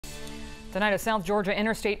Tonight, a South Georgia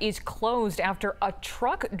interstate is closed after a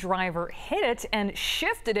truck driver hit it and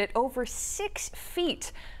shifted it over 6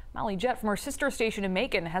 feet. Molly Jett from our sister station in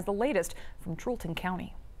Macon has the latest from Truleton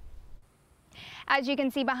County. As you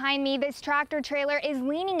can see behind me, this tractor trailer is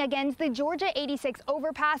leaning against the Georgia 86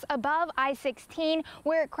 overpass above I-16,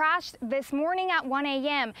 where it crashed this morning at 1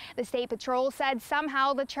 a.m. The State Patrol said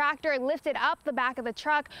somehow the tractor lifted up the back of the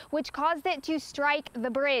truck, which caused it to strike the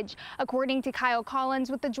bridge. According to Kyle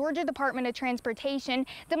Collins with the Georgia Department of Transportation,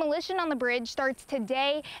 demolition on the bridge starts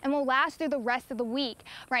today and will last through the rest of the week.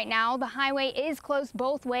 Right now, the highway is closed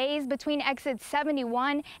both ways between exits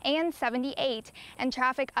 71 and 78, and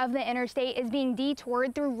traffic of the interstate is being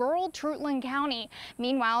detoured through rural Truleton County.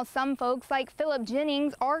 Meanwhile, some folks like Philip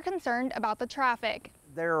Jennings are concerned about the traffic.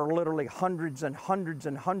 There are literally hundreds and hundreds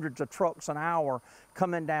and hundreds of trucks an hour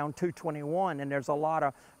coming down 221, and there's a lot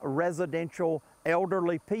of residential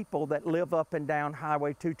elderly people that live up and down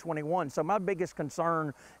Highway 221. So my biggest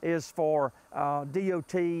concern is for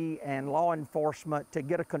DOT and law enforcement to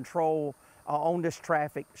get a control on this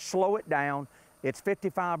traffic, slow it down. It's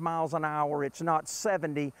 55 miles an hour. It's not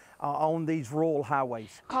 70 on these rural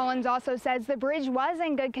highways. Collins also says the bridge was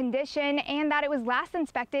in good condition and that it was last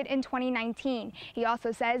inspected in 2019. He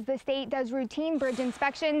also says the state does routine bridge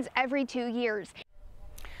inspections every 2 years.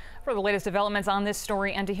 For the latest developments on this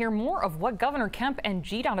story and to hear more of what Governor Kemp and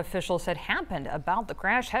GDOT officials said happened about the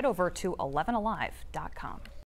crash, head over to 11alive.com.